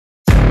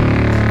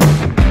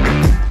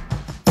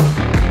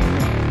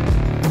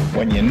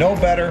When you know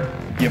better,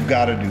 you've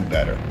got to do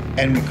better.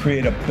 And we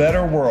create a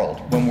better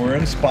world when we're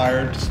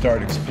inspired to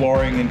start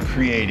exploring and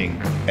creating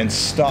and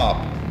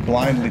stop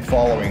blindly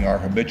following our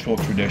habitual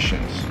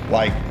traditions,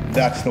 like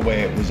that's the way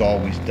it was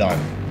always done.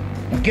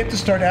 We get to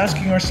start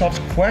asking ourselves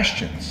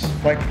questions,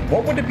 like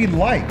what would it be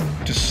like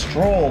to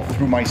stroll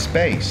through my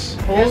space?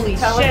 Holy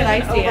shit, I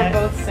see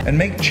it. And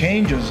make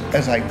changes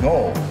as I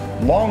go,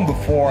 long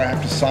before I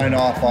have to sign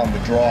off on the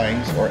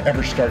drawings or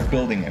ever start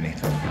building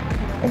anything.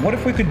 And what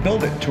if we could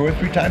build it 2 or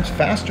 3 times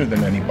faster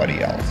than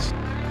anybody else?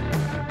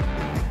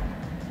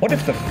 What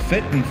if the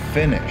fit and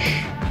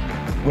finish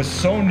was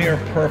so near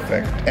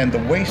perfect and the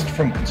waste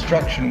from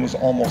construction was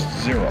almost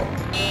zero?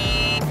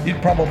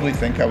 You'd probably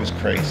think I was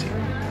crazy.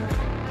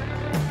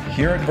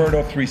 Here at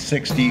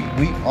Verto360,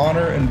 we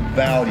honor and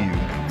value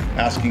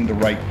asking the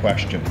right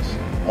questions,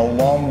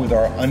 along with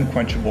our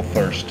unquenchable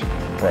thirst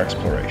for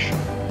exploration.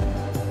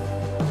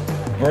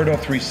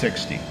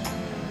 Verto360,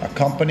 a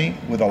company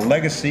with a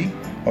legacy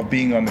of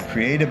being on the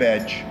creative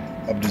edge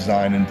of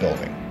design and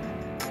building.